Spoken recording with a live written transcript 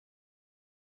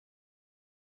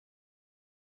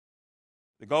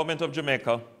The government of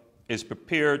Jamaica is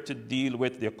prepared to deal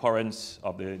with the occurrence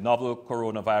of the novel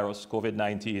coronavirus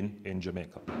COVID-19 in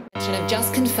Jamaica. Have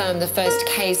just confirmed the first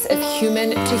case of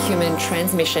human-to-human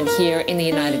transmission here in the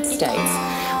United States.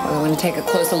 Well, I want to take a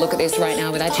closer look at this right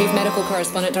now with our Chief Medical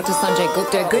Correspondent, Dr. Sanjay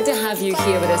Gupta. Good to have you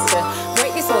here with us to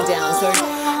break this all down. So,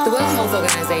 the World Health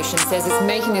Organization says it's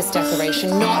making this declaration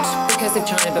not because of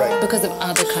China, but because of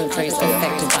other countries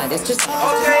affected by this. Just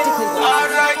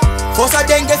practically. First a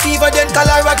dengue fever, then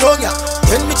cholera down ya.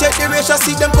 Then me check the ratio,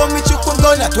 see them come with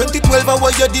chikungunya. 2012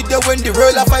 what you did there when the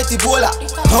world a fight Ebola.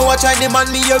 Now I try them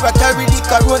and me here I carry the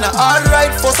corona.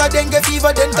 Alright, first a dengue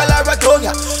fever, then cholera down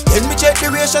ya. Then me check the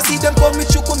ratio, see them come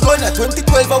with chikungunya. 2012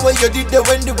 what you did there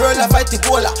when the world a fight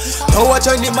Ebola. Now I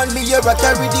try them and me here I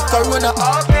carry the corona.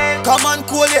 Come on,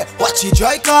 cool it, watch it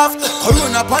dry cough.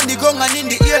 Corona upon the ground and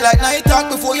in the air like night talk.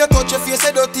 Before you touch your face,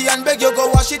 say dirty and beg you go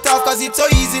wash it off. Cause it's so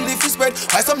easy if you spread.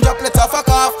 Why some droplets off a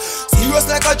cough. Serious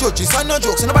like a judge, it's no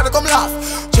joke, so nobody come laugh.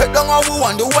 Check down how we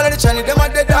want, the whole of the channel, them are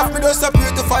dead off. Me just appear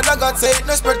to Father God, say it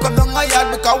no spread, come down my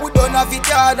yard. Because we don't have it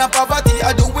hard and poverty,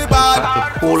 I do we bad.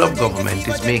 The whole of government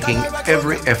is making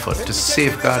every effort to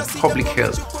safeguard public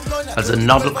health as the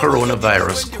novel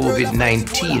coronavirus,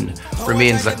 COVID-19,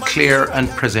 remains a clear and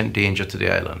present danger to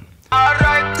the island.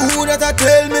 Who that a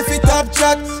tell me fi top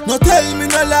chat? No tell me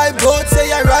no lie, both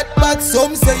say a rat bat.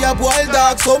 Some say a boiled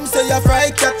dog, some say a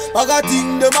fried cat. But I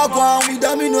think them a go on with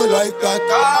them, me no like that.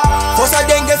 First a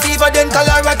dengue fever, then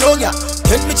cholera down ya.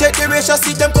 Then me check the ratio,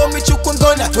 see them come with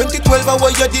chikungunya. 2012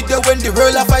 what you did there when the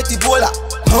world a fight Ebola.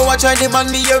 Now I try them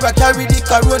and me here I carry the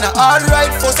corona.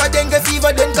 Alright, first a dengue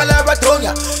fever, then cholera down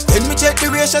ya. Then me check the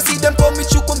ratio, see them come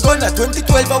with chikungunya.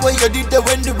 2012 what you did there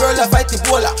when the world a fight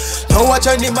Ebola. Now I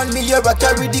try them and me here I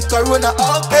carry the corona.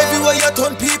 Everywhere you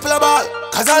turn people about.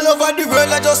 Cause all over the world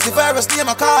I just the virus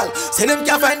name a call. Say them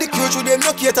can't find the cure through them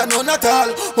no cater none at all.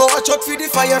 But watch out for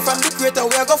the fire from the crater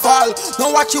where go fall.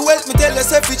 Now watch you help me tell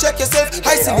yourself, you check yourself,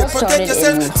 isolate, protect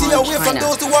yourself. See away from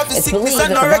those who have the sickness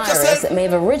and not wreck yourself. It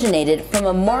may have originated from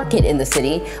a market in the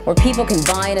city where people can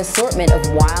buy an assortment of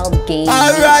wild game.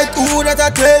 Alright, who that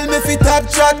a tell me fi top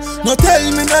chat? No tell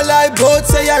me no lie, both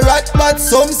say a rat bat.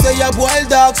 Some say a boiled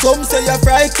dog, some say a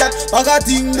fried cat. But I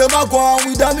think them a go on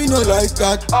with them, me no like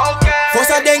that. First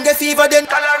a dengue fever, then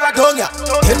cholera down ya.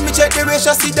 Then me check the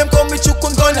ratio, see them come with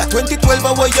chikungunya. 2012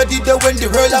 what you did there when the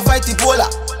world a fight Ebola.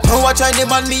 Now I try them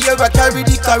and me here I carry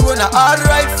the corona.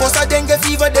 Alright, first a dengue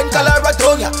fever, then cholera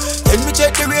down ya. Then me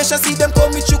check the ratio, see them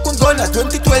come with chikungunya.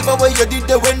 2012 what you did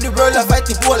there when the world a fight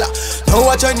Ebola. Now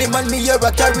I try them and me here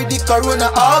I carry the corona.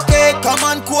 Okay, come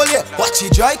on, cool it, watch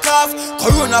it dry cough.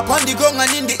 Corona upon the ground and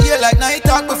in the air like night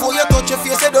talk. Before you touch your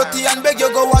face, say dirty and beg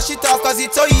you go wash it off. Cause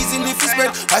it's so easy if you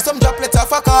spread. Why some droplets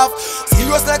off a cough.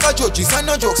 Serious like a judge, it's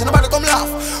no joke, so nobody come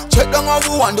laugh. Check down how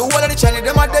we want, the whole of the channel,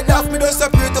 them are dead off. Me just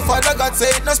appear to Father God,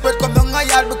 say it no spread, come down my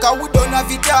yard. Because we don't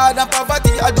have it hard and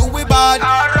poverty, I do we bad.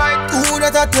 Who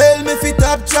that a tell me fi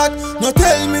top chat? No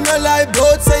tell me no lie,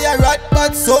 both say a rat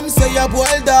bat. Some say a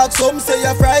boiled dog, some say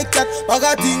a fried cat. But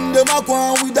I think them a go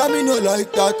on with them, me no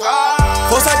like that.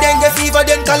 First a dengue fever,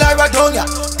 then cholera down ya.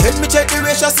 Then me check the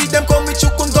ratio, see them come with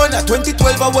chikungunya.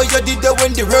 2012 what you did there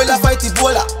when the world a fight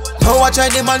Ebola. Now I try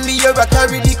them and me here I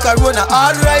carry the corona.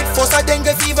 Alright, first a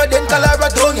dengue fever, then cholera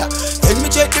down ya. Then me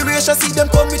check the ratio, see them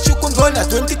come with chikungunya.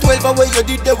 2012 what you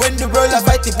did there when the world a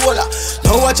fight Ebola.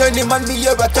 Now I try them and me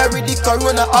here I carry the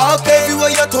corona. Okay,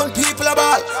 everywhere you turn people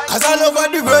about. Cause all over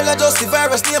the world I just the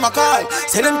virus name a call.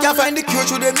 Say them can't find the cure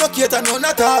through them no cater none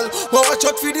at all. But watch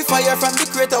out for the fire from the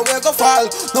crater where go fall.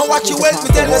 Now watch you help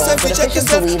me tell yourself, you check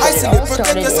yourself, isolate,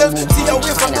 protect yourself. See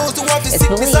away from those who have the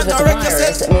sickness and not wreck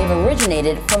yourself. It may have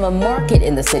originated from a market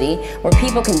in the city where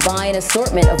people can buy an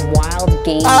assortment of wild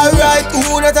game. Alright,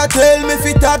 who that a tell me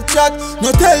fi top chat?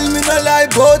 No tell me no lie,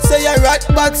 both say a rat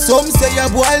bat. Some say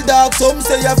a boiled dog, some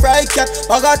say a fried cat.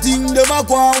 But I think them a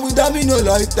go on with them, me no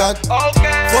like that.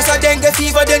 First a dengue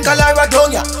fever, then cholera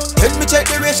down ya. Then me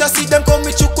check the ratio, see them come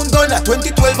with chikungunya.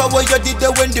 2012 what you did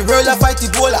there when the world a fight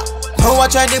Ebola. Now I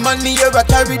try them and me here I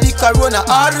carry the corona.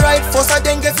 Alright, first a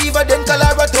dengue fever, then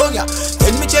cholera down ya.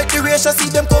 Then me check the ratio,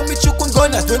 see them come with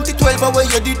chikungunya. 2012 what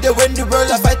you did there when the world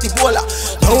a fight Ebola.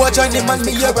 Now I try them and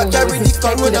me here I carry the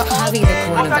corona. Having the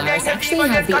coronavirus actually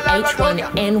have the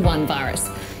H1N1 virus.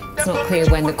 It's not clear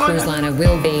when the cruise liner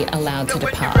will be allowed to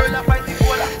depart.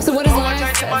 So what is life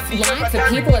like for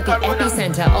people at the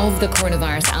epicenter of the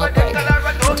coronavirus outbreak?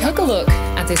 Well, take a look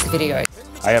at this video.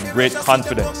 I have great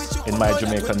confidence in my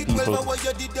Jamaican people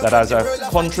that as a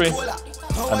country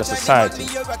and a society,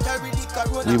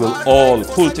 we will all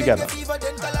pull together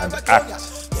and act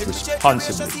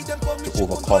responsibly to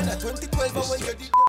overcome this threat.